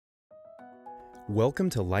Welcome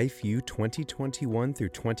to Life U 2021 through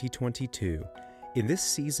 2022. In this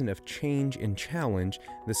season of change and challenge,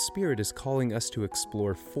 the Spirit is calling us to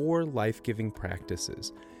explore 4 life-giving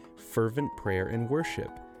practices: fervent prayer and worship,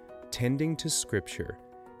 tending to Scripture,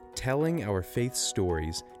 telling our faith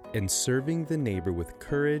stories, and serving the neighbor with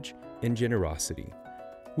courage and generosity.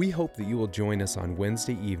 We hope that you will join us on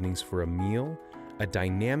Wednesday evenings for a meal, a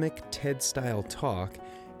dynamic TED-style talk,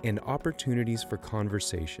 and opportunities for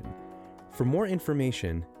conversation. For more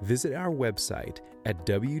information, visit our website at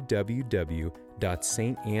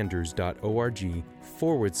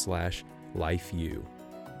www.standrews.org/lifeu.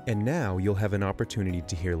 And now you'll have an opportunity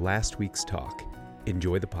to hear last week's talk.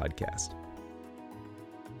 Enjoy the podcast.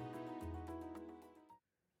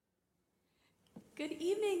 Good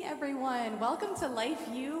evening, everyone. Welcome to Life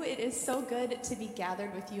U. It is so good to be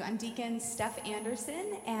gathered with you. I'm Deacon Steph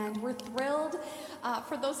Anderson, and we're thrilled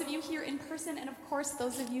for those of you here in person, and of course,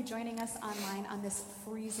 those of you joining us online on this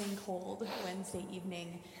freezing cold Wednesday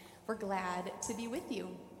evening. We're glad to be with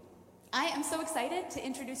you. I am so excited to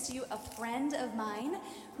introduce to you a friend of mine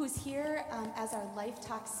who's here as our Life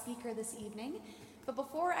Talk speaker this evening. But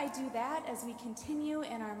before I do that, as we continue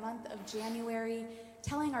in our month of January,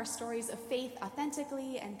 telling our stories of faith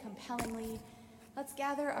authentically and compellingly, let's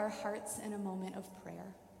gather our hearts in a moment of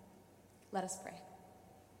prayer. Let us pray.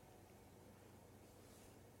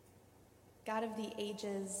 God of the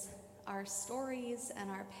ages, our stories and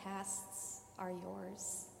our pasts are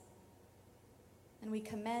yours, and we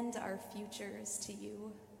commend our futures to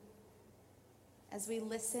you as we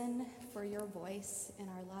listen for your voice in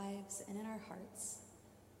our lives and in our hearts.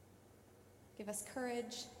 Give us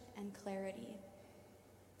courage and clarity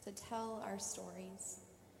to tell our stories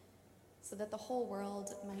so that the whole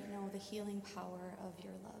world might know the healing power of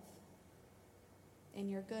your love. In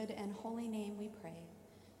your good and holy name we pray.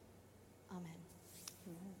 Amen.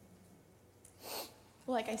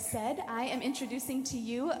 Well, like I said, I am introducing to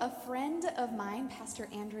you a friend of mine, Pastor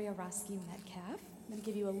Andrea Roski Metcalf. I'm going to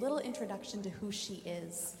give you a little introduction to who she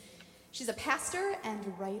is. She's a pastor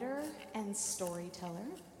and writer and storyteller.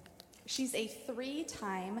 She's a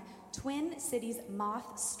 3-time Twin Cities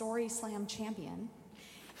Moth Story Slam champion,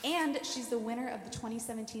 and she's the winner of the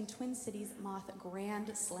 2017 Twin Cities Moth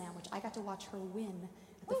Grand Slam, which I got to watch her win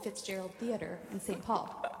at the Fitzgerald Theater in St.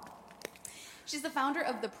 Paul. She's the founder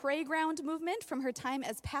of the Playground movement from her time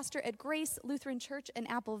as pastor at Grace Lutheran Church in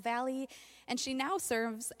Apple Valley, and she now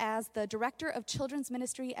serves as the director of children's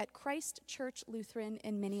ministry at Christ Church Lutheran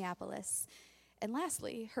in Minneapolis. And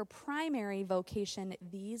lastly, her primary vocation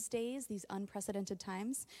these days, these unprecedented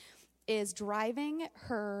times, is driving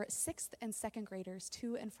her 6th and 2nd graders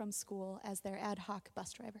to and from school as their ad hoc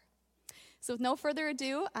bus driver. So with no further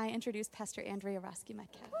ado, I introduce Pastor Andrea Roski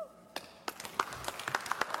Metcalf.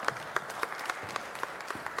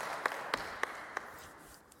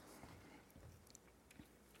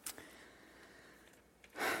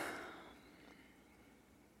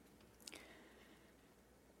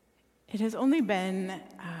 It has only been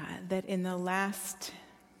that in the last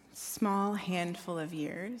small handful of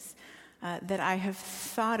years that I have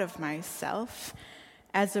thought of myself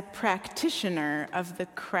as a practitioner of the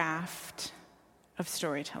craft of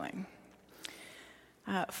storytelling.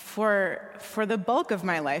 For the bulk of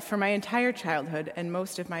my life, for my entire childhood and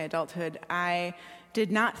most of my adulthood, I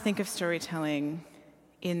did not think of storytelling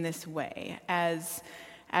in this way, as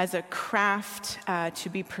a craft to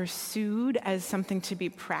be pursued, as something to be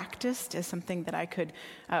practiced, as something that I could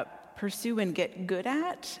pursue and get good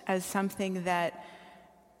at, as something that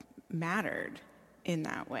mattered in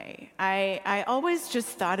that way. I always just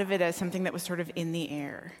thought of it as something that was sort of in the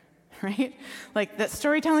air, right? Like that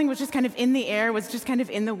storytelling was just kind of in the air, was just kind of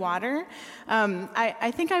in the water.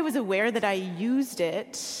 I think I was aware that I used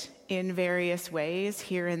it in various ways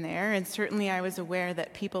here and there, and certainly I was aware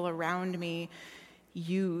that people around me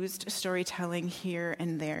used storytelling here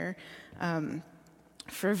and there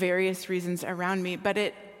for various reasons around me, but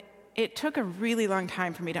it took a really long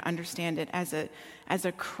time for me to understand it as a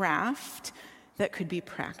craft that could be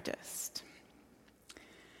practiced.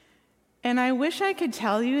 And I wish I could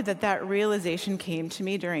tell you that realization came to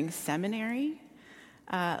me during seminary,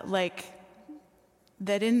 like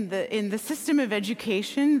that in the system of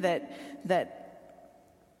education that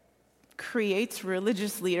creates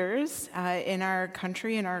religious leaders in our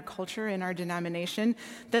country, in our culture, in our denomination,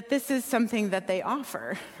 that this is something that they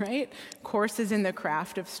offer, right? Courses in the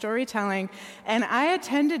craft of storytelling. And I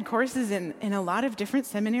attended courses in a lot of different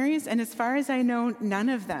seminaries, and as far as I know, none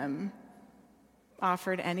of them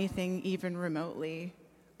offered anything even remotely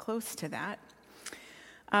close to that.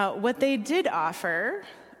 What they did offer,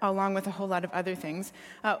 along with a whole lot of other things,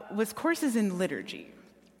 was courses in liturgy.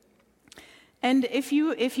 And if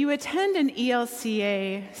you attend an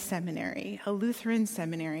ELCA seminary, a Lutheran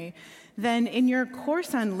seminary, then in your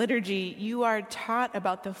course on liturgy, you are taught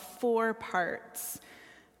about the 4 parts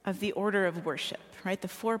of the order of worship, right? The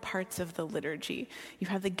 4 parts of the liturgy. You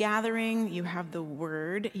have the gathering, you have the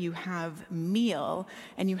word, you have meal,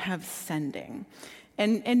 and you have sending.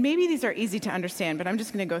 And maybe these are easy to understand, but I'm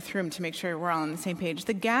just going to go through them to make sure we're all on the same page.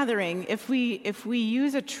 The gathering, if we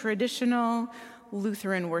use a traditional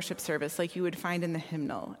Lutheran worship service like you would find in the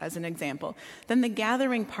hymnal as an example, then the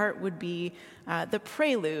gathering part would be the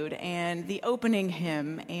prelude and the opening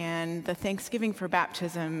hymn and the thanksgiving for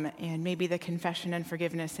baptism and maybe the confession and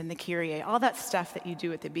forgiveness and the Kyrie, all that stuff that you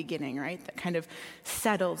do at the beginning, right? That kind of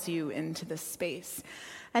settles you into the space.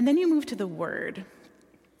 And then you move to the word.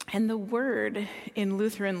 And the word in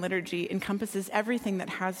Lutheran liturgy encompasses everything that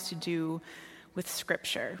has to do with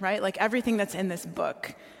Scripture, right? Like everything that's in this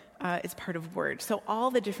book is part of word. So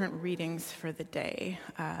all the different readings for the day,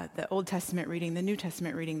 the Old Testament reading, the New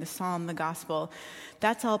Testament reading, the Psalm, the Gospel,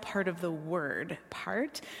 that's all part of the word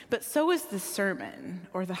part. But so is the sermon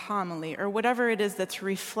or the homily or whatever it is that's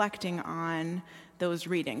reflecting on those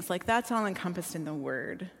readings. Like that's all encompassed in the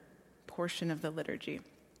word portion of the liturgy.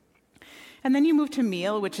 And then you move to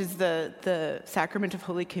meal, which is the sacrament of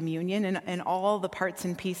Holy Communion, and all the parts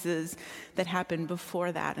and pieces that happen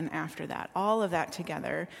before that and after that. All of that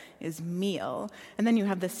together is meal. And then you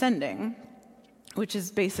have the sending, which is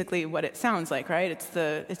basically what it sounds like, right? It's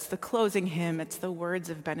the closing hymn, it's the words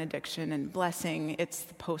of benediction and blessing, it's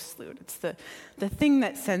the postlude. It's the thing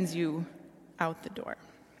that sends you out the door.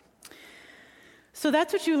 So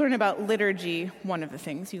that's what you learn about liturgy, one of the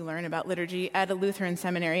things you learn about liturgy at a Lutheran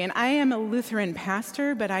seminary. And I am a Lutheran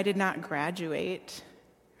pastor, but I did not graduate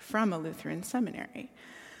from a Lutheran seminary.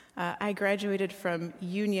 I graduated from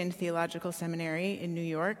Union Theological Seminary in New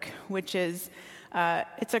York, which is,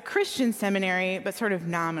 it's a Christian seminary, but sort of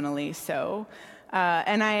nominally so.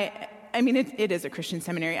 And I mean, it is a Christian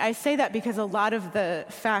seminary. I say that because a lot of the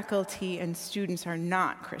faculty and students are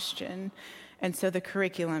not Christian, and so the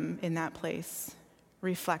curriculum in that place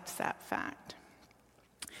reflects that fact.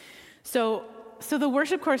 So the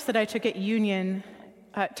worship course that I took at Union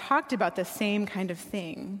talked about the same kind of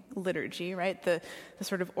thing, liturgy, right? The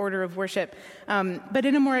sort of order of worship, but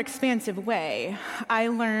in a more expansive way. I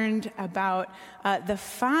learned about the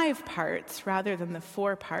 5 parts rather than the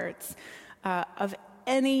 4 parts of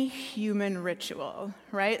any human ritual,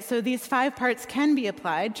 right? So these 5 parts can be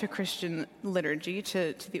applied to Christian liturgy,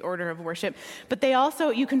 to the order of worship, but they also,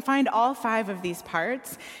 you can find all 5 of these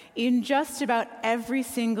parts in just about every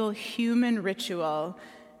single human ritual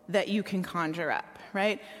that you can conjure up,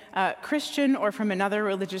 right? Christian or from another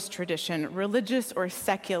religious tradition, religious or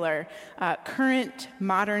secular, current,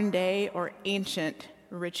 modern day, or ancient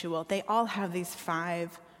ritual, they all have these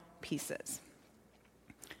 5 pieces.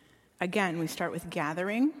 Again, we start with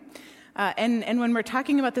gathering. And when we're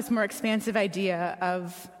talking about this more expansive idea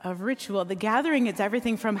of ritual, the gathering is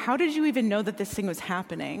everything from how did you even know that this thing was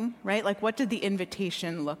happening, right? Like what did the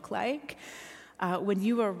invitation look like? When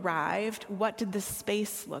you arrived, what did the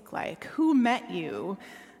space look like? Who met you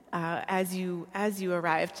as you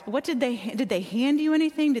arrived? What did they hand you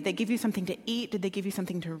anything? Did they give you something to eat? Did they give you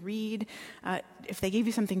something to read? If they gave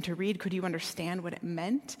you something to read, could you understand what it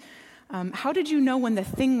meant? How did you know when the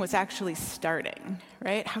thing was actually starting,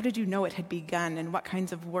 right? How did you know it had begun, and what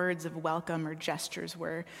kinds of words of welcome or gestures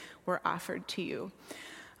were offered to you?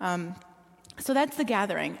 So that's the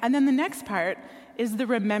gathering. And then the next part is the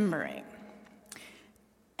remembering.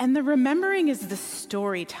 And the remembering is the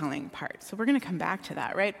storytelling part. So we're going to come back to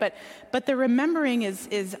that, right? But the remembering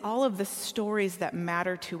is all of the stories that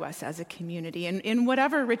matter to us as a community. And in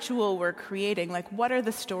whatever ritual we're creating, like what are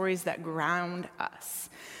the stories that ground us?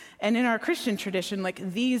 And in our Christian tradition, like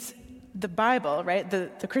the Bible, right,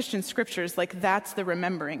 the Christian scriptures, like that's the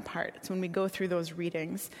remembering part. It's when we go through those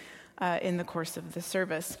readings in the course of the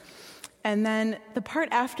service. And then the part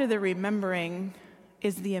after the remembering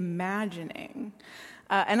is the imagining.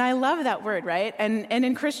 And I love that word, right? And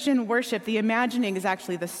in Christian worship, the imagining is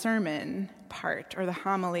actually the sermon part or the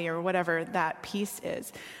homily or whatever that piece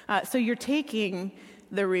is. So you're taking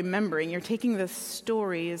the remembering, you're taking the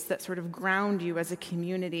stories that sort of ground you as a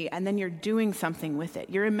community, and then you're doing something with it.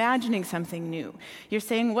 You're imagining something new. You're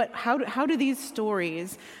saying, how do these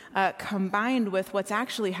stories combined with what's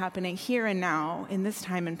actually happening here and now in this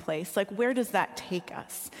time and place, like where does that take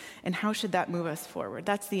us? And how should that move us forward?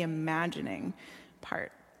 That's the imagining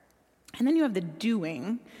part. And then you have the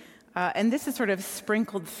doing, and this is sort of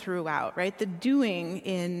sprinkled throughout, right? The doing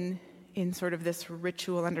in sort of this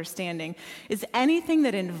ritual understanding is anything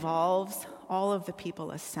that involves all of the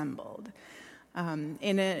people assembled.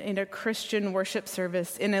 In a Christian worship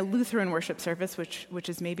service, in a Lutheran worship service, which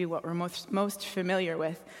is maybe what we're most familiar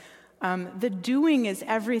with, the doing is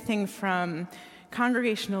everything from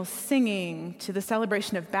congregational singing to the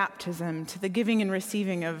celebration of baptism to the giving and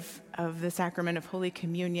receiving of the sacrament of Holy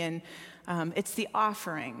Communion. It's the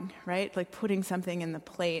offering, right? Like putting something in the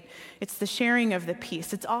plate. It's the sharing of the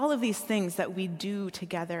peace. It's all of these things that we do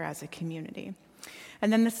together as a community.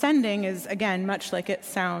 And then the sending is, again, much like it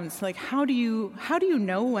sounds. Like, how do you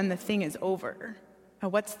know when the thing is over?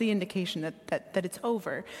 What's the indication that it's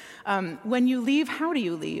over? When you leave, how do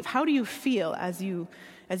you leave? How do you feel as you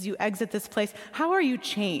exit this place? How are you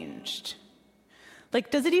changed? Like,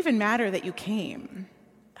 does it even matter that you came?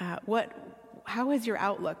 How has your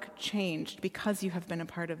outlook changed because you have been a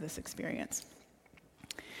part of this experience?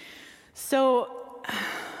 So,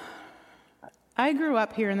 I grew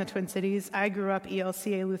up here in the Twin Cities. I grew up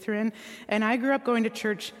ELCA Lutheran, and I grew up going to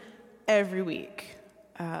church every week,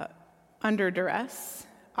 under duress,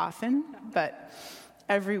 often, but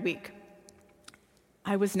every week.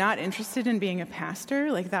 I was not interested in being a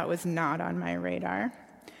pastor. Like, that was not on my radar.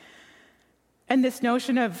 And this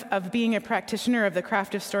notion of being a practitioner of the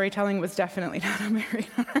craft of storytelling was definitely not on my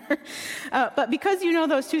radar. But because you know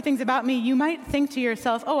those two things about me, you might think to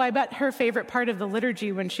yourself, oh, I bet her favorite part of the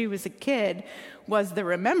liturgy when she was a kid was the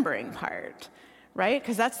remembering part, right?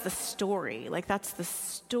 Because that's the story. Like, that's the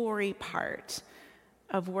story part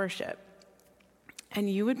of worship. And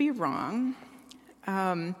you would be wrong.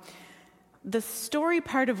 The story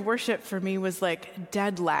part of worship for me was like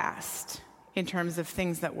dead last in terms of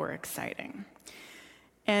things that were exciting.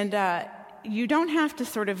 And you don't have to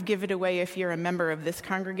sort of give it away if you're a member of this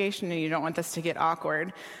congregation and you don't want this to get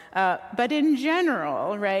awkward. But in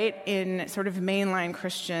general, right, in sort of mainline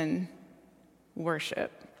Christian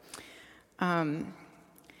worship, the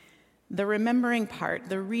remembering part,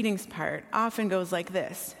 the readings part, often goes like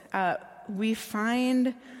this. We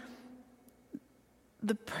find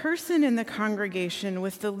the person in the congregation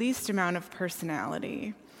with the least amount of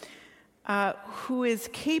personality, who is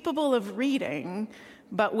capable of reading,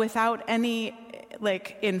 but without any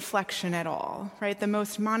inflection at all, right? The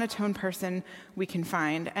most monotone person we can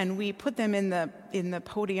find, and we put them in the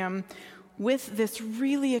podium with this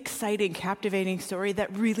really exciting, captivating story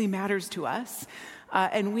that really matters to us,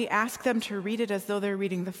 and we ask them to read it as though they're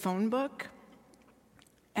reading the phone book,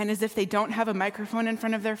 and as if they don't have a microphone in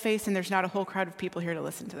front of their face and there's not a whole crowd of people here to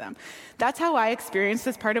listen to them. That's how I experienced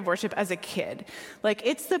this part of worship as a kid. Like,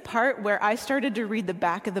 it's the part where I started to read the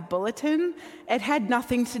back of the bulletin. It had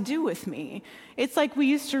nothing to do with me. It's like we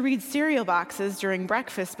used to read cereal boxes during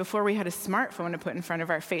breakfast before we had a smartphone to put in front of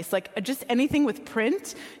our face. Like, just anything with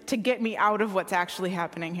print to get me out of what's actually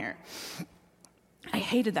happening here. I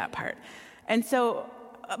hated that part. And so,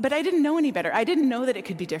 but I didn't know any better. I didn't know that it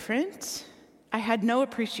could be different. I had no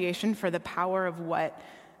appreciation for the power of what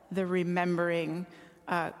the remembering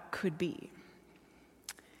could be.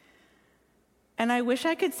 And I wish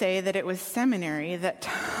I could say that it was seminary that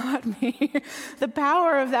taught me the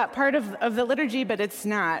power of that part of the liturgy, but it's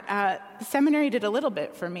not. Seminary did a little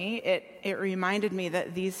bit for me. It reminded me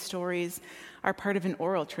that these stories are part of an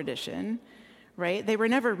oral tradition, right? They were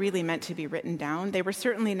never really meant to be written down. They were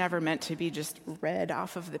certainly never meant to be just read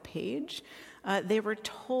off of the page. They were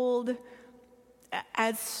told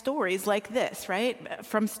as stories like this, right?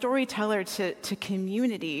 From storyteller to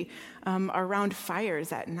community around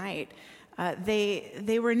fires at night.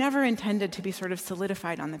 They were never intended to be sort of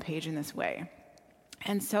solidified on the page in this way.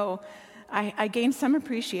 And so I gained some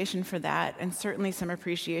appreciation for that, and certainly some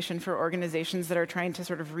appreciation for organizations that are trying to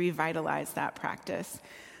sort of revitalize that practice.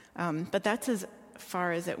 But that's as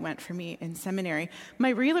far as it went for me in seminary. My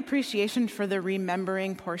real appreciation for the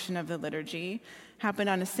remembering portion of the liturgy happened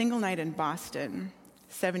on a single night in Boston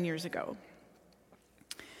 7 years ago.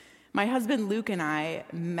 My husband Luke and I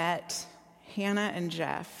met Hannah and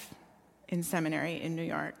Jeff in seminary in New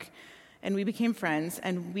York, and we became friends,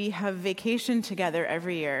 and we have vacationed together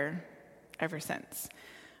every year ever since.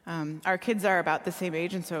 Our kids are about the same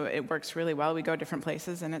age, and so it works really well. We go different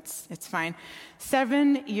places, and it's fine.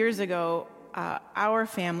 7 years ago, our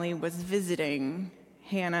family was visiting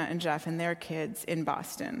Hannah and Jeff and their kids in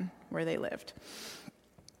Boston, where they lived.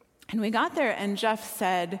 And we got there, and Jeff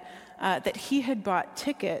said that he had bought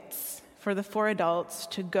tickets for the 4 adults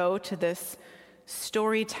to go to this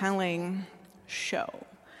storytelling show.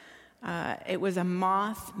 It was a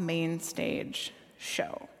Moth main stage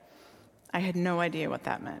show. I had no idea what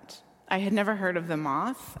that meant. I had never heard of the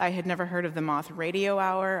Moth. I had never heard of the Moth Radio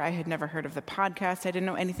Hour. I had never heard of the podcast. I didn't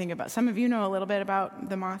know anything about. Some of you know a little bit about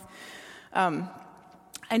the Moth.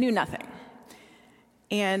 I knew nothing.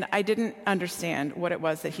 And I didn't understand what it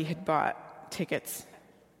was that he had bought tickets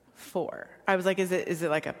for? I was like, is it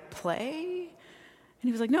like a play? And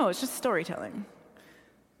he was like, no, it's just storytelling.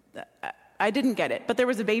 I didn't get it, but there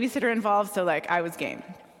was a babysitter involved, so like I was game.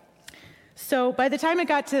 So by the time it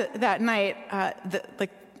got to that night,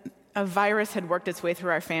 a virus had worked its way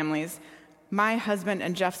through our families. My husband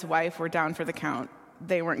and Jeff's wife were down for the count.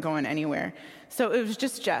 They weren't going anywhere. So it was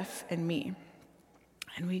just Jeff and me.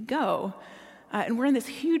 And we go, and we're in this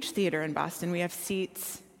huge theater in Boston. We have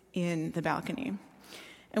seats in the balcony.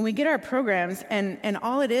 And we get our programs, and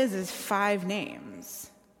all it is 5 names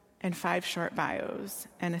and 5 short bios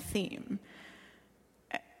and a theme.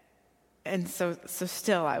 And so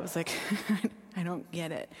still I was like, I don't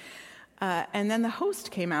get it. And then the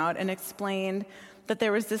host came out and explained that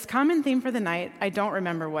there was this common theme for the night. I don't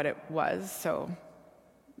remember what it was, so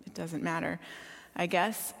it doesn't matter, I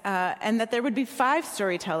guess. And that there would be 5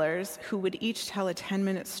 storytellers who would each tell a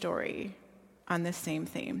 10-minute story on this same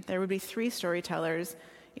theme. There would be 3 storytellers,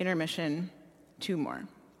 intermission, 2 more.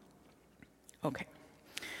 Okay.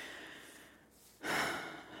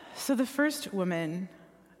 So the first woman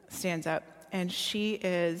stands up, and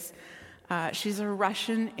she's a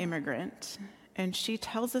Russian immigrant, and she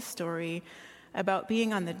tells a story about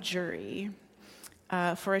being on the jury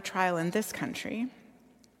for a trial in this country.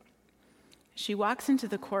 She walks into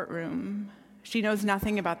the courtroom. She knows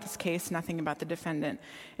nothing about this case, nothing about the defendant,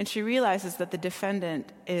 and she realizes that the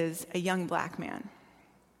defendant is a young black man.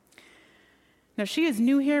 Now, she is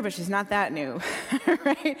new here, but she's not that new,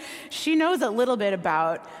 right? She knows a little bit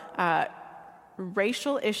about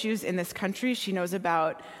racial issues in this country. She knows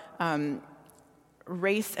about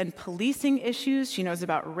race and policing issues. She knows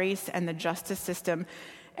about race and the justice system.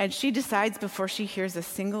 And she decides before she hears a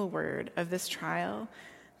single word of this trial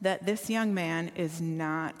that this young man is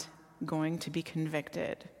not going to be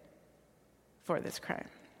convicted for this crime.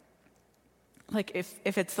 Like,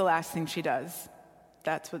 if it's the last thing she does,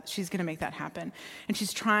 that's what she's going to make that happen. And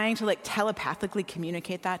she's trying to telepathically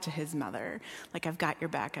communicate that to his mother. Like, I've got your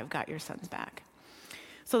back, I've got your son's back.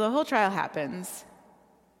 So the whole trial happens.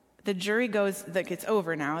 The jury goes, it's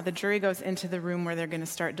over now. The jury goes into the room where they're going to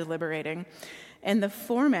start deliberating. And the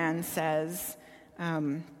foreman says,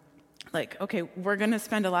 okay, we're going to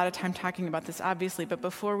spend a lot of time talking about this, obviously, but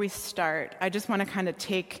before we start, I just want to kind of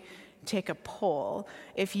take a poll.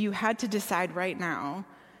 If you had to decide right now,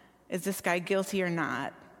 is this guy guilty or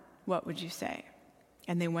not, what would you say?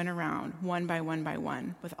 And they went around one by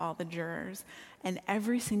one with all the jurors, and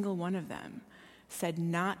every single one of them said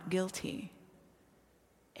not guilty,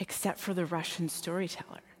 except for the Russian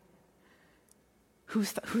storyteller, who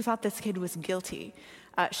thought this kid was guilty.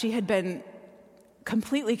 She had been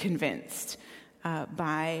completely convinced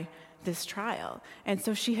by this trial, and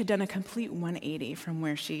so she had done a complete 180 from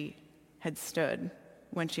where she had stood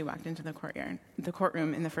when she walked into the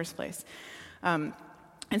courtroom in the first place.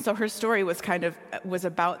 And so her story was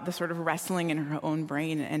about the sort of wrestling in her own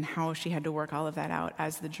brain and how she had to work all of that out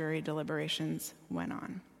as the jury deliberations went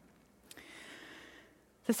on.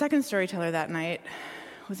 The second storyteller that night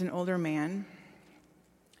was an older man,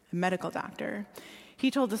 a medical doctor.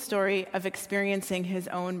 He told the story of experiencing his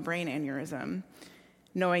own brain aneurysm,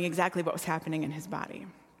 knowing exactly what was happening in his body.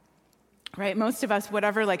 Right? Most of us,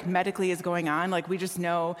 whatever medically is going on, we just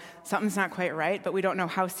know something's not quite right, but we don't know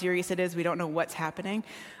how serious it is. We don't know what's happening.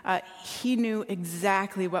 He knew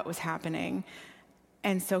exactly what was happening,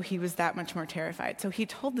 and so he was that much more terrified. So he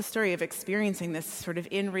told the story of experiencing this sort of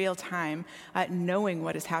in real time, knowing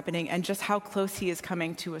what is happening and just how close he is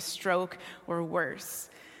coming to a stroke or worse.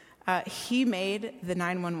 He made the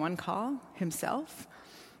 911 call himself.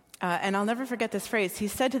 And I'll never forget this phrase. He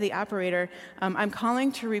said to the operator, I'm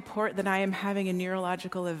calling to report that I am having a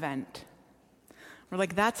neurological event. We're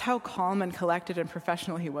that's how calm and collected and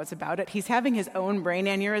professional he was about it. He's having his own brain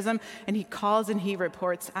aneurysm, and he calls and he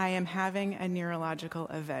reports, I am having a neurological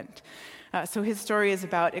event. So his story is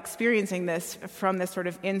about experiencing this from this sort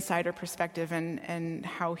of insider perspective and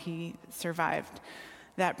how he survived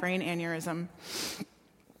that brain aneurysm.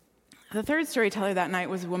 The third storyteller that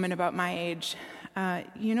night was a woman about my age.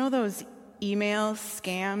 You know those email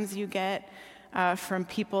scams you get from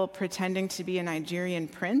people pretending to be a Nigerian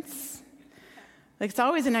prince? It's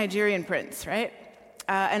always a Nigerian prince, right?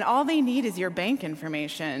 And all they need is your bank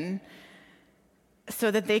information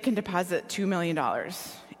so that they can deposit $2 million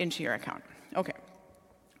into your account. Okay.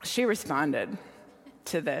 She responded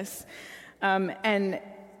to this. And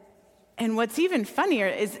what's even funnier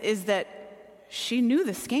is that she knew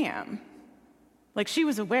the scam. She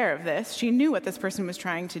was aware of this. She knew what this person was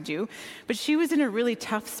trying to do, but she was in a really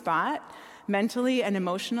tough spot mentally and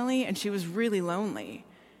emotionally, and she was really lonely.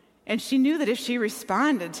 And she knew that if she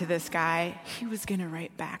responded to this guy, he was going to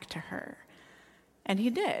write back to her. And he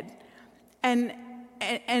did.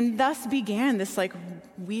 And thus began this like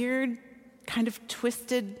weird, kind of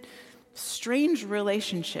twisted, strange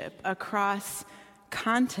relationship across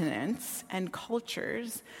continents and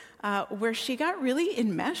cultures, where she got really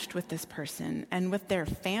enmeshed with this person and with their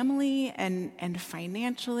family and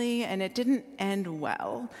financially, and it didn't end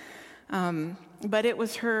well. But it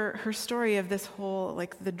was her story of this whole,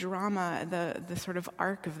 like the drama, the sort of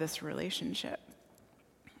arc of this relationship.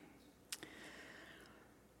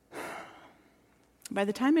 By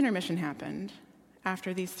the time intermission happened,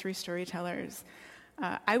 after these three storytellers,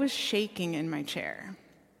 I was shaking in my chair.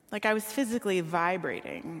 Like I was physically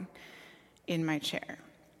vibrating in my chair.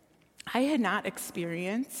 I had not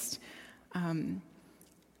experienced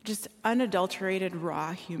just unadulterated,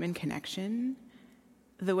 raw human connection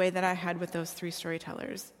the way that I had with those three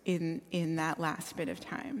storytellers in that last bit of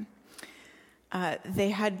time. They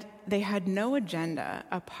had no agenda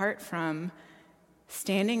apart from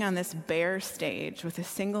standing on this bare stage with a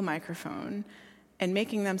single microphone and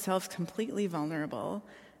making themselves completely vulnerable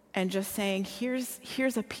and just saying,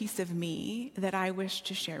 here's a piece of me that I wish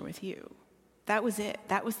to share with you. That was it.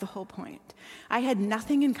 That was the whole point. I had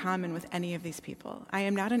nothing in common with any of these people. I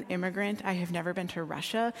am not an immigrant. I have never been to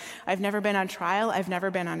Russia. I've never been on trial. I've never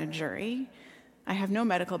been on a jury. I have no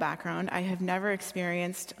medical background. I have never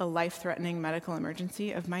experienced a life-threatening medical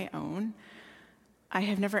emergency of my own. I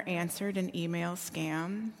have never answered an email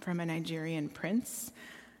scam from a Nigerian prince.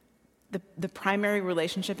 The primary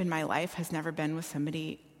relationship in my life has never been with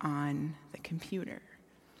somebody on the computer.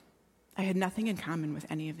 I had nothing in common with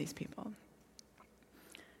any of these people.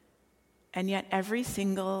 And yet every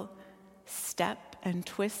single step and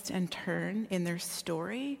twist and turn in their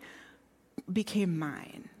story became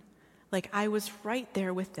mine. Like I was right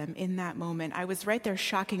there with them in that moment. I was right there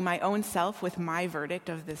shocking my own self with my verdict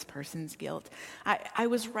of this person's guilt. I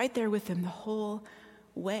was right there with them the whole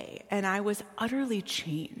way, and I was utterly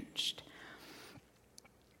changed.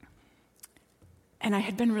 And I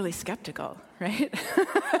had been really skeptical, right?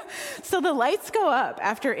 So the lights go up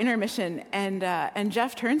after intermission, and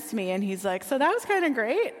Jeff turns to me and he's like, "So that was kind of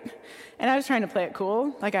great." And I was trying to play it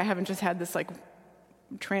cool, like I haven't just had this like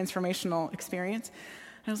transformational experience.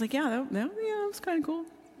 I was like, yeah, that was kind of cool.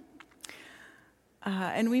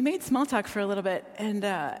 And we made small talk for a little bit, and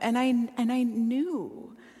I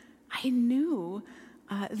knew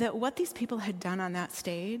that what these people had done on that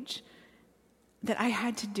stage, that I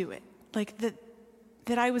had to do it, like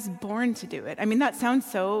that I was born to do it. I mean, that sounds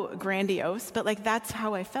so grandiose, but like that's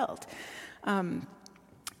how I felt.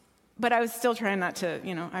 But I was still trying not to,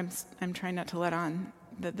 I'm trying not to let on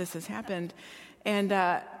that this has happened, and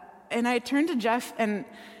I turned to Jeff and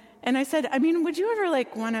I said, I mean, would you ever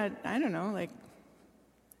like want to, I don't know, like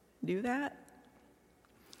do that?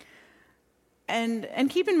 And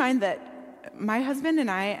keep in mind that my husband and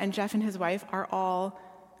I and Jeff and his wife are all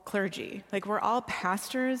clergy. Like we're all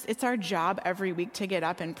pastors. It's our job every week to get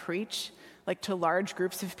up and preach, like to large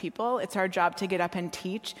groups of people. It's our job to get up and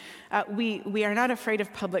teach. We are not afraid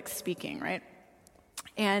of public speaking, right?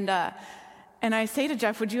 And I say to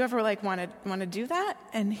Jeff, would you ever like want to do that?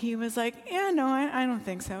 And he was like, yeah, no, I don't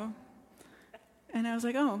think so. And I was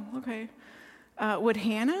like, oh, okay. Would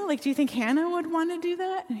Hannah, do you think Hannah would want to do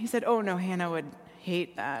that? And he said, oh no, Hannah would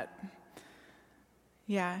hate that.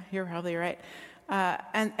 Yeah, you're probably right.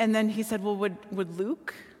 And then he said, well, would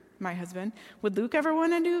Luke, my husband, would Luke ever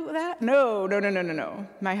want to do that? No.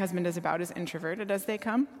 My husband is about as introverted as they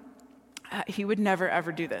come. He would never,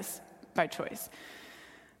 ever do this by choice.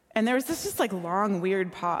 And there was this just like long,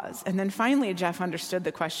 weird pause. And then finally, Jeff understood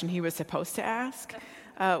the question he was supposed to ask,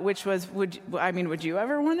 which was, would you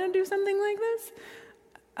ever want to do something like this?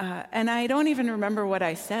 And I don't even remember what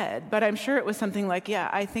I said, but I'm sure it was something like, yeah,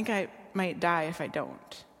 I think I might die if I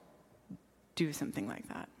don't do something like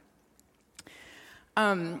that.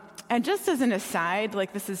 And just as an aside,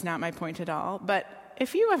 like this is not my point at all, but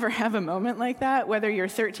if you ever have a moment like that, whether you're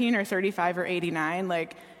 13 or 35 or 89,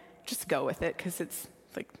 like just go with it, because it's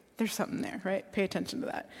like, there's something there, right? Pay attention to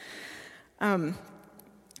that.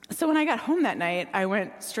 So when I got home that night, I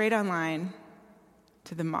went straight online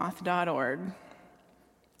to themoth.org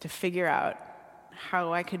to figure out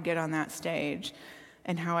how I could get on that stage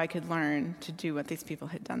and how I could learn to do what these people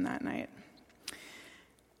had done that night.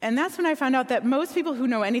 And that's when I found out that most people who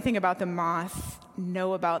know anything about the Moth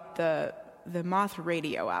know about the Moth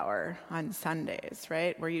Radio Hour on Sundays,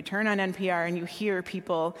 right? Where you turn on NPR and you hear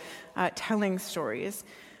people telling stories.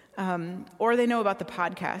 Or they know about the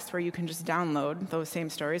podcast where you can just download those same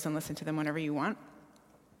stories and listen to them whenever you want.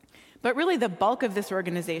 But really the bulk of this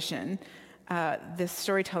organization, this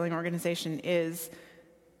storytelling organization, is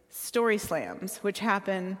story slams, which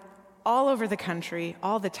happen all over the country,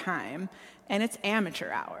 all the time, and it's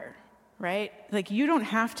amateur hour, right? Like, you don't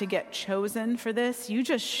have to get chosen for this. You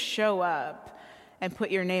just show up and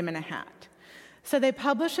put your name in a hat. So they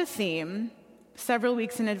publish a theme several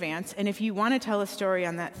weeks in advance, and if you want to tell a story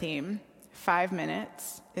on that theme, 5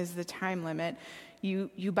 minutes is the time limit.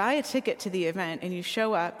 You buy a ticket to the event, and you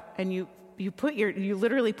show up, and you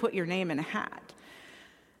literally put your name in a hat.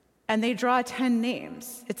 And they draw 10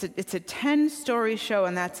 names. It's a 10-story show,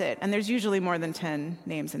 and that's it. And there's usually more than 10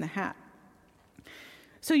 names in the hat.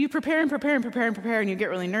 So you prepare, and you get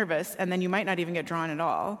really nervous, and then you might not even get drawn at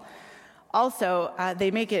all. Also,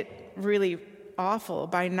 they make it really awful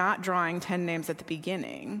by not drawing 10 names at the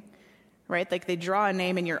beginning, right? Like, they draw a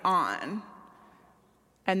name and you're on,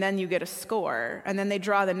 and then you get a score, and then they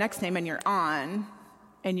draw the next name and you're on,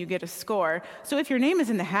 and you get a score. So if your name is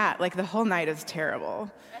in the hat, like, the whole night is terrible,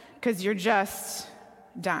 because you're just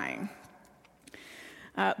dying.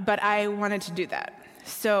 But I wanted to do that.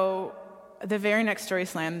 So the very next Story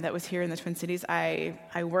Slam that was here in the Twin Cities, I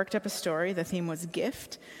worked up a story. The theme was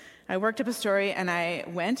gift. I worked up a story, and I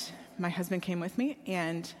went. My husband came with me,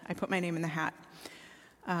 and I put my name in the hat.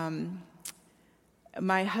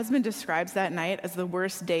 My husband describes that night as the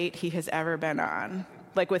worst date he has ever been on,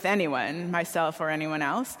 like with anyone, myself or anyone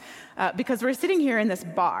else, because we're sitting here in this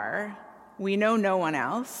bar. We know no one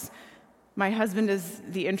else. My husband is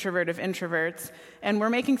the introvert of introverts, and we're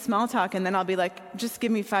making small talk, and then I'll be like, just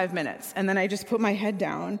give me 5 minutes. And then I just put my head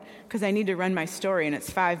down because I need to run my story, and it's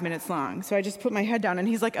 5 minutes long. So I just put my head down, and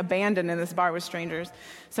he's like abandoned in this bar with strangers.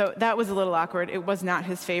 So that was a little awkward. It was not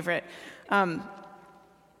his favorite.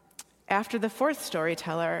 After the fourth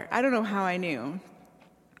storyteller, I don't know how I knew,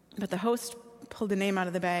 but the host pulled a name out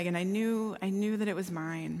of the bag, and I knew that it was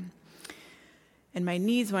mine. And my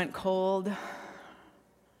knees went cold.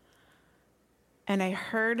 And I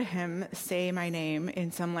heard him say my name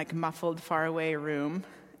in some like muffled, faraway room.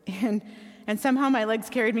 And somehow my legs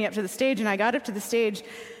carried me up to the stage, and I got up to the stage.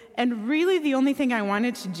 And really the only thing I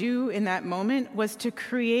wanted to do in that moment was to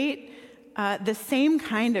create the same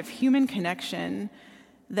kind of human connection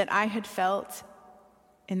that I had felt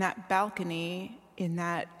in that balcony in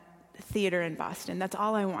that theater in Boston. That's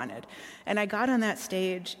all I wanted. And I got on that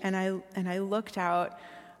stage, and I looked out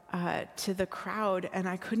to the crowd, and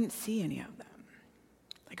I couldn't see any of them.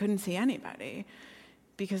 I couldn't see anybody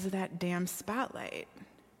because of that damn spotlight,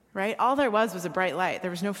 right? All there was a bright light. There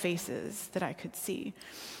was no faces that I could see.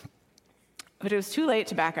 But it was too late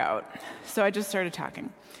to back out, so I just started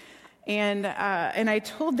talking. And I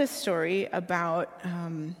told this story about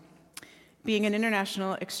being an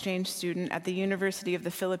international exchange student at the University of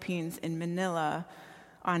the Philippines in Manila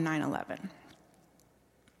on 9/11.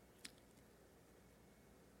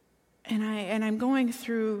 And I'm going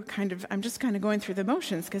through I'm just going through the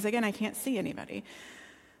motions, because again, I can't see anybody.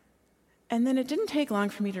 And then it didn't take long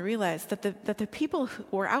for me to realize that the people who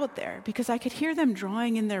were out there, because I could hear them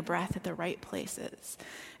drawing in their breath at the right places,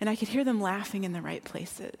 and I could hear them laughing in the right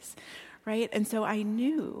places, right? And so I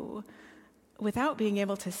knew, without being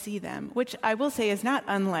able to see them, which I will say is not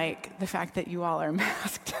unlike the fact that you all are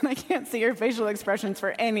masked, and I can't see your facial expressions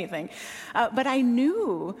for anything, but I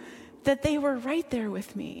knew that they were right there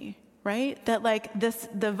with me. Right? That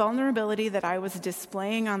the vulnerability that I was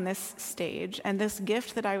displaying on this stage and this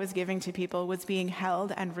gift that I was giving to people was being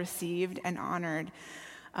held and received and honored.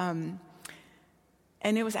 And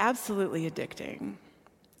it was absolutely addicting.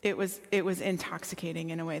 It was intoxicating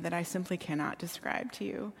in a way that I simply cannot describe to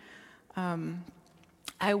you.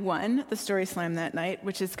 I won the Story Slam that night,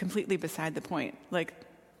 which is completely beside the point. Like,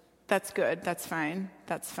 that's good, that's fine,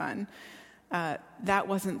 that's fun. That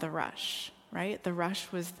wasn't the rush. Right? The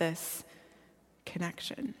rush was this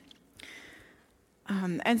connection.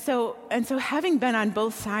 And so having been on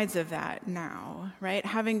both sides of that now, right?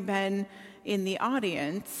 Having been in the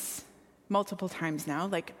audience multiple times now,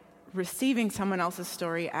 like receiving someone else's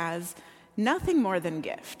story as nothing more than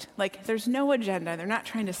gift. Like, there's no agenda. They're not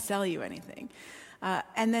trying to sell you anything.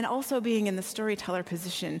 And then also being in the storyteller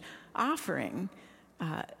position, offering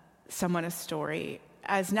someone a story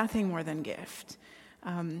as nothing more than gift.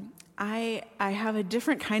 I have a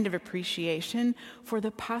different kind of appreciation for the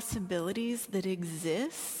possibilities that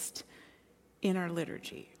exist in our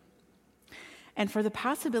liturgy, and for the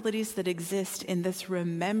possibilities that exist in this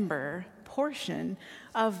remember portion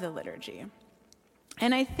of the liturgy.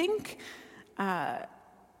 And I think,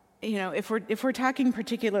 if we're talking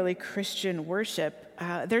particularly Christian worship,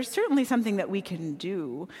 there's certainly something that we can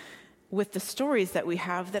do with the stories that we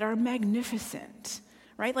have that are magnificent.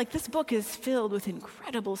 Right? Like, this book is filled with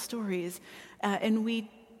incredible stories, and we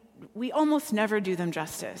almost never do them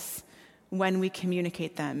justice when we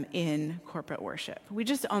communicate them in corporate worship. We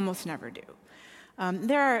just almost never do.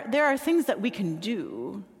 There are things that we can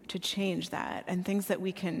do to change that, and things that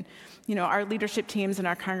we can, our leadership teams and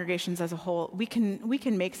our congregations as a whole, we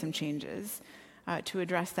can make some changes to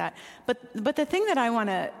address that. But the thing that I want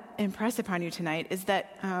to impress upon you tonight is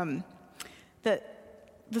that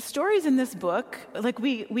the stories in this book, like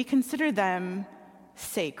we consider them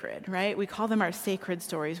sacred, right? We call them our sacred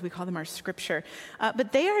stories. We call them our scripture.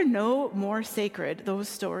 But they are no more sacred, those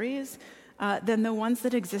stories, than the ones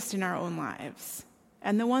that exist in our own lives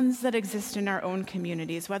and the ones that exist in our own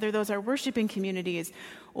communities, whether those are worshiping communities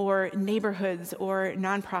or neighborhoods or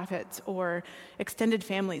nonprofits or extended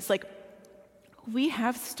families. Like, we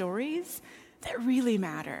have stories that really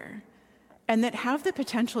matter and that have the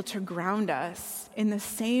potential to ground us in the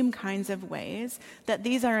same kinds of ways that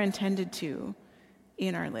these are intended to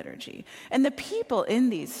in our liturgy. And the people in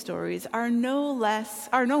these stories are no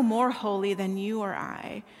more holy than you or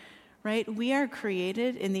I, right? We are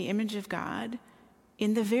created in the image of God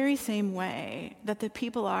in the very same way that the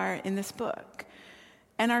people are in this book.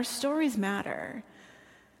 And our stories matter.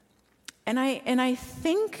 And I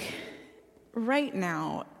think right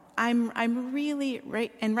now, I'm really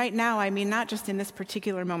right, and right now I mean not just in this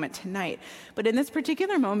particular moment tonight, but in this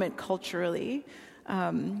particular moment culturally,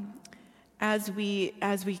 as we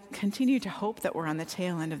continue to hope that we're on the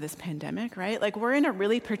tail end of this pandemic, right? Like, we're in a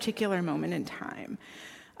really particular moment in time,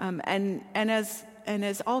 and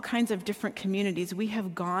as all kinds of different communities, we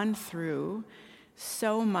have gone through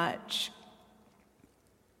so much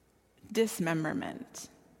dismemberment.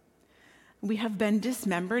 We have been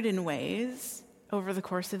dismembered in ways over the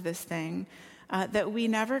course of this thing that we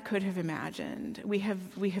never could have imagined. We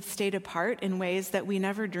have stayed apart in ways that we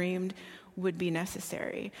never dreamed would be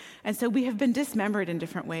necessary. And so we have been dismembered in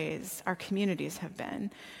different ways. Our communities have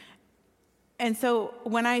been. And so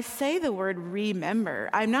when I say the word remember,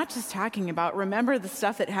 I'm not just talking about remember the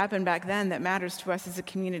stuff that happened back then that matters to us as a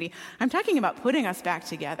community. I'm talking about putting us back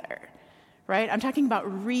together, right? I'm talking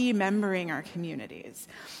about remembering our communities.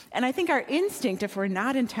 And I think our instinct, if we're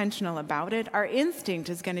not intentional about it, our instinct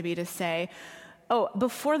is going to be to say, oh,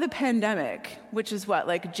 before the pandemic, which is what,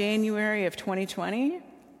 like January of 2020?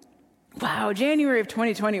 Wow, January of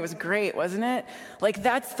 2020 was great, wasn't it? Like,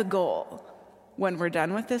 that's the goal. When we're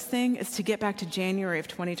done with this thing, is to get back to January of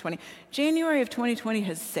 2020. January of 2020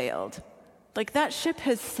 has sailed. Like, that ship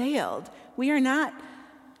has sailed. We are not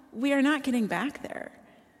getting back there.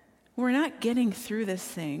 We're not getting through this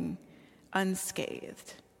thing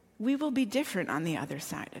unscathed. We will be different on the other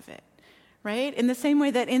side of it, right? In the same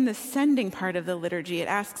way that in the sending part of the liturgy, it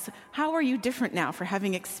asks, how are you different now for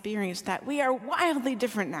having experienced that? We are wildly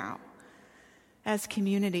different now as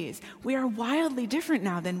communities. We are wildly different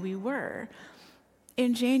now than we were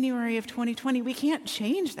in January of 2020. We can't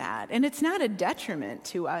change that. And it's not a detriment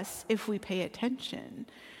to us if we pay attention,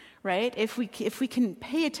 right? If we can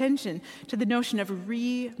pay attention to the notion of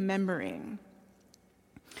remembering.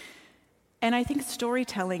 And I think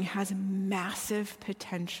storytelling has massive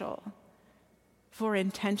potential for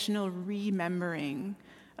intentional remembering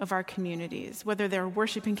of our communities, whether they're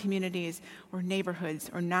worshiping communities or neighborhoods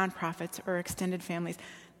or nonprofits or extended families.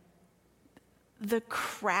 The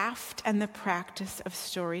craft and the practice of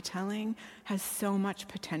storytelling has so much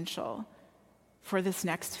potential for this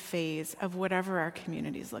next phase of whatever our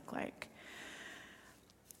communities look like.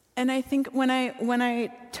 And I think when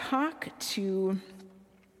I talk to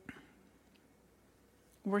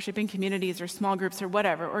worshiping communities or small groups or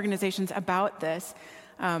whatever, organizations about this,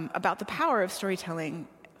 about the power of storytelling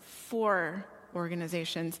for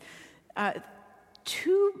organizations,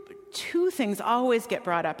 two things always get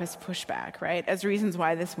brought up as pushback, right? As reasons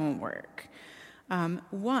why this won't work.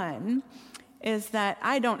 One is that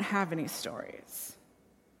I don't have any stories.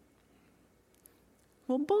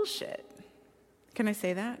 Well, bullshit. Can I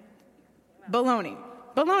say that? Baloney.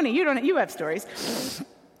 Baloney, you have stories.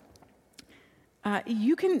 I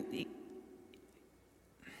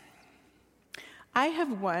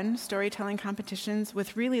have won storytelling competitions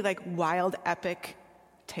with really like wild, epic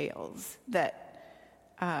tales that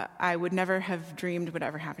I would never have dreamed would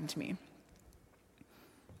ever happen to me.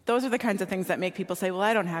 Those are the kinds of things that make people say, well,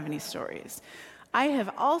 I don't have any stories. I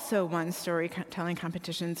have also won storytelling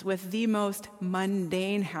competitions with the most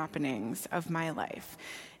mundane happenings of my life.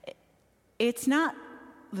 It's not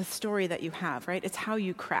the story that you have, right? It's how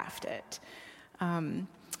you craft it. And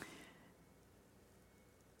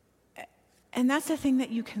that's a thing that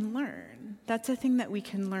you can learn. That's a thing that we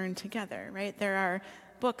can learn together, right? There are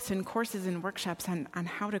books and courses and workshops on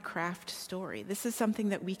how to craft story. This is something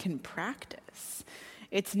that we can practice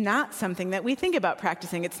It's not something that we think about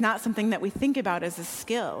practicing. It's not something that we think about as a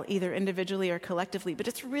skill, either individually or collectively, but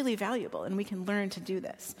it's really valuable, and we can learn to do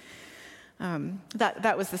this.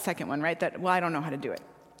 That was the second one, right? I don't know how to do it.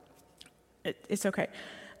 It's okay.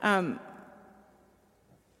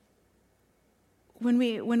 When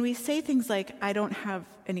we say things like, I don't have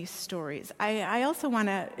any stories, I also want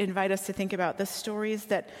to invite us to think about the stories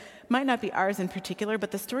that might not be ours in particular,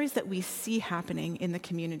 but the stories that we see happening in the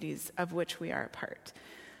communities of which we are a part.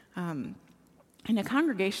 In a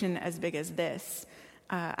congregation as big as this,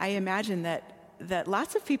 I imagine that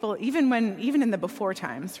lots of people, even in the before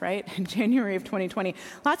times, right, in January of 2020,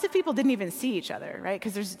 lots of people didn't even see each other, right,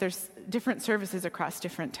 because there's different services across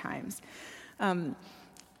different times.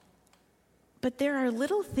 But there are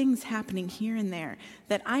little things happening here and there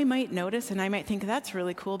that I might notice, and I might think, that's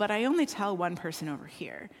really cool, but I only tell one person over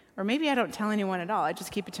here. Or maybe I don't tell anyone at all. I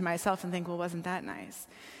just keep it to myself and think, well, wasn't that nice?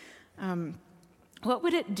 What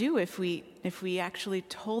would it do if we actually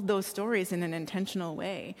told those stories in an intentional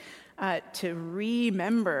way to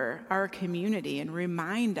remember our community and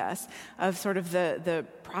remind us of sort of the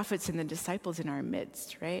prophets and the disciples in our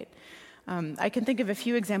midst, right? I can think of a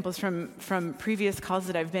few examples from previous calls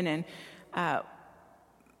that I've been in. I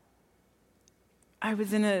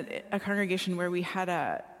was in a congregation where we had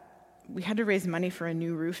to raise money for a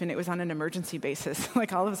new roof, and it was on an emergency basis.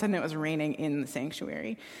 Like, all of a sudden it was raining in the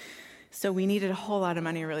sanctuary. So we needed a whole lot of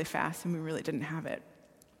money really fast, and we really didn't have it.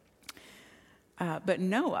 But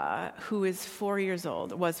Noah, who was 4 years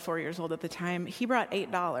old at the time, he brought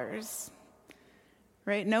 $8,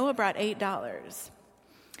 right? Noah brought $8.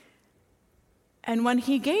 And when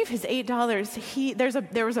he gave his $8,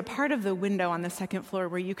 there was a part of the window on the second floor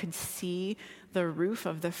where you could see the roof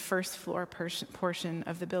of the first floor portion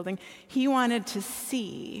of the building. He wanted to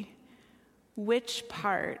see which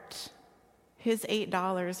part his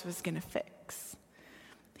 $8 was going to fix.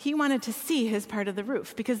 He wanted to see his part of the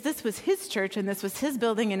roof, because this was his church and this was his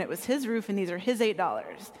building and it was his roof and these are his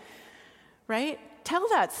 $8, right? Tell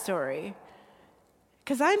that story.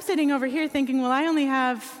 Because I'm sitting over here thinking, well, I only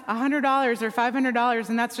have $100 or $500,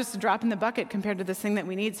 and that's just a drop in the bucket compared to this thing that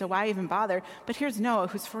we need, so why even bother? But here's Noah,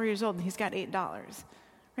 who's 4 years old, and he's got $8,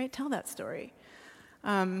 right? Tell that story.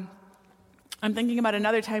 I'm thinking about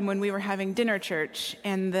another time when we were having dinner church,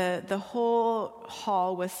 and the whole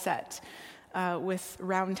hall was set with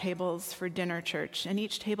round tables for dinner church, and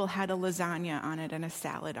each table had a lasagna on it and a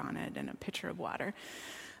salad on it and a pitcher of water.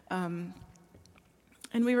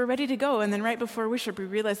 And we were ready to go, and then right before worship, we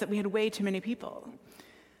realized that we had way too many people.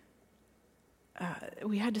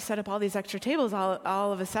 We had to set up all these extra tables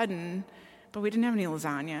all of a sudden, but we didn't have any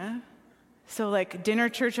lasagna. So, like, dinner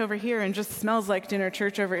church over here and just smells like dinner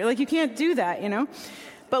church over here. Like, you can't do that, you know?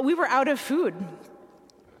 But we were out of food.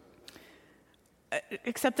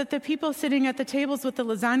 Except that the people sitting at the tables with the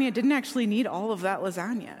lasagna didn't actually need all of that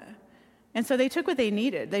lasagna. And so they took what they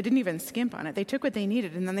needed. They didn't even skimp on it. They took what they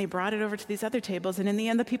needed, and then they brought it over to these other tables. And in the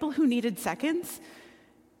end, the people who needed seconds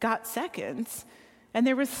got seconds. And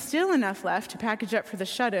there was still enough left to package up for the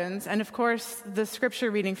shut-ins. And of course, the scripture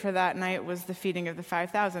reading for that night was the feeding of the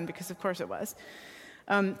 5,000, because of course it was.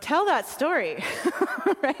 Tell that story,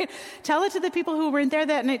 right? Tell it to the people who weren't there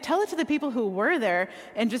that night. Tell it to the people who were there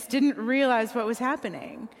and just didn't realize what was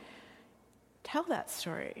happening. Tell that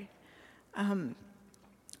story.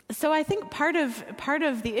 So I think part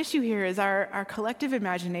of the issue here is our collective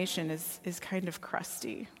imagination is kind of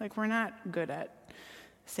crusty. Like, we're not good at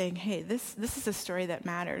saying, hey, this is a story that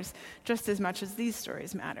matters just as much as these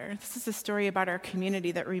stories matter. This is a story about our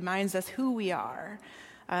community that reminds us who we are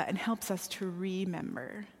and helps us to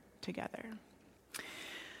remember together.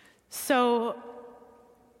 So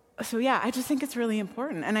yeah, I just think it's really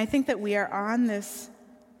important. And I think that we are on this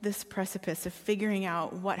precipice of figuring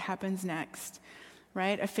out what happens next,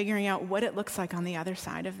 right? Of figuring out what it looks like on the other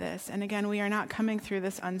side of this. And again, we are not coming through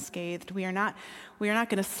this unscathed. We are not going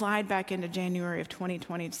to slide back into January of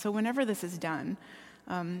 2020. So whenever this is done,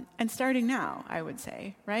 and starting now, I would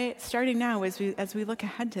say, right? Starting now, as we look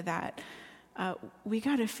ahead to that, we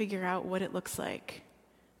got to figure out what it looks like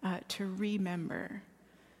to remember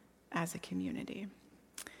as a community.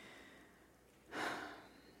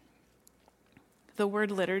 The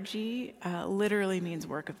word liturgy literally means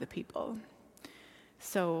work of the people.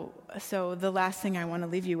 So the last thing I want to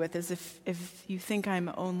leave you with is if you think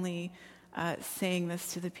I'm only saying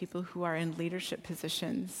this to the people who are in leadership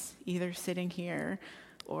positions, either sitting here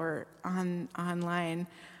or online,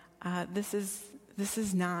 this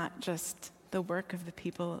is not just the work of the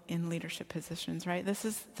people in leadership positions, right? This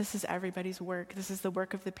is everybody's work. This is the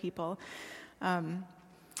work of the people. And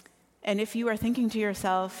if you are thinking to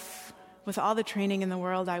yourself, with all the training in the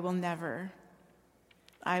world, I will never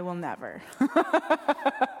I will never.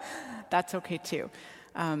 That's okay too.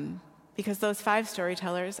 Because those 5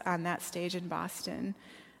 storytellers on that stage in Boston,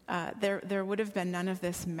 there would have been none of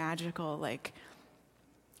this magical, like,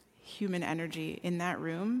 human energy in that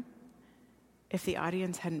room if the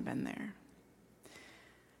audience hadn't been there.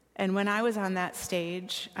 And when I was on that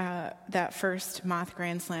stage, that first Moth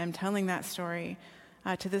Grand Slam, telling that story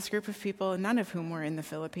to this group of people, none of whom were in the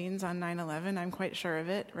Philippines on 9/11, I'm quite sure of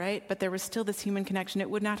it, right? But there was still this human connection. It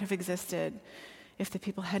would not have existed if the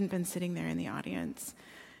people hadn't been sitting there in the audience.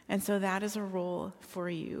 And so that is a role for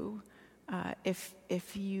you.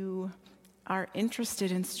 If you are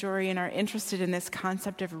interested in story and are interested in this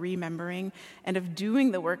concept of remembering and of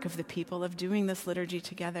doing the work of the people, of doing this liturgy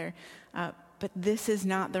together, but this is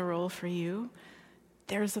not the role for you,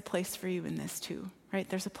 there's a place for you in this too, right?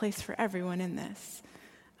 There's a place for everyone in this.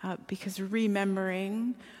 Because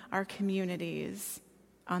remembering our communities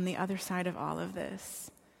on the other side of all of this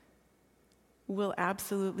will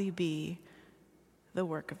absolutely be the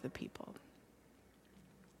work of the people.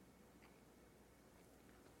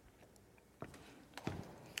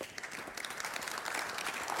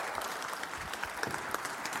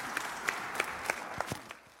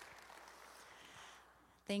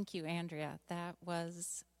 Thank you, Andrea. That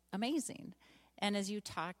was amazing. And as you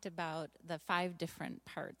talked about the 5 different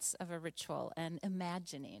parts of a ritual and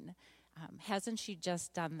imagining, hasn't she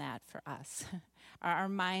just done that for us? Are our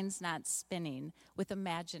minds not spinning with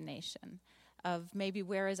imagination of maybe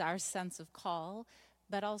where is our sense of call,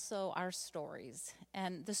 but also our stories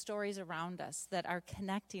and the stories around us that are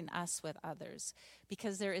connecting us with others,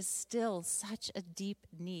 because there is still such a deep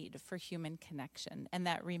need for human connection and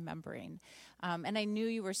that remembering. And I knew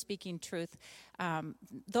you were speaking truth.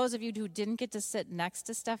 Those of you who didn't get to sit next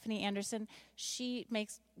to Stephanie Anderson, she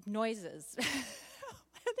makes noises.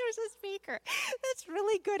 There's a speaker that's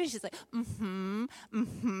really good, and she's like,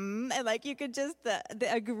 and like you could just the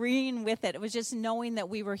agreeing with it. It was just knowing that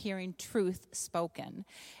we were hearing truth spoken,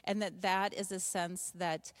 and that is a sense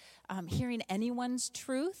that hearing anyone's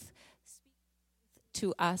truth speaks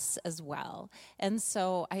to us as well. And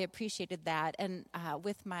so I appreciated that. And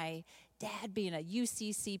with my dad being a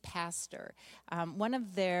UCC pastor, one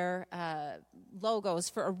of their logos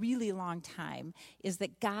for a really long time is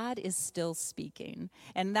that God is still speaking.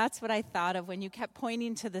 And that's what I thought of when you kept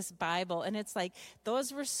pointing to this Bible. And it's like,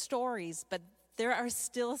 those were stories, but there are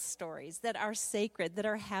still stories that are sacred, that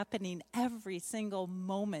are happening every single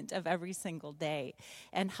moment of every single day.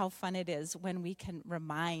 And how fun it is when we can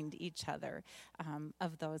remind each other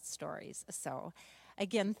of those stories. So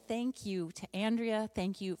again, thank you to Andrea.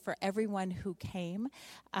 Thank you for everyone who came.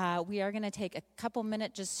 We are going to take a couple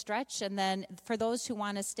minute just stretch, and then for those who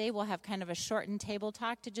want to stay, we'll have kind of a shortened table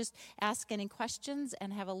talk to just ask any questions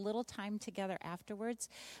and have a little time together afterwards.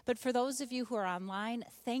 But for those of you who are online,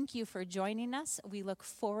 thank you for joining us. We look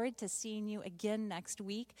forward to seeing you again next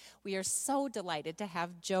week. We are so delighted to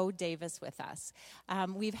have Joe Davis with us.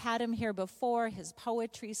 We've had him here before, his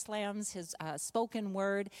poetry slams, his spoken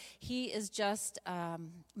word. He is just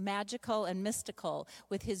magical and mystical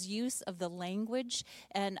with his use of the language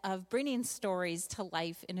and of bringing stories to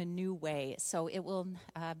life in a new way. So it will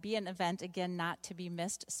be an event, again, not to be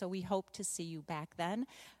missed. So we hope to see you back then.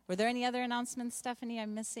 Were there any other announcements, Stephanie,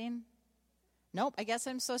 I'm missing? Nope, I guess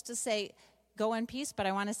I'm supposed to say go in peace, but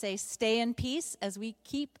I want to say stay in peace as we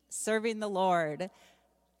keep serving the Lord.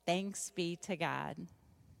 Thanks be to God.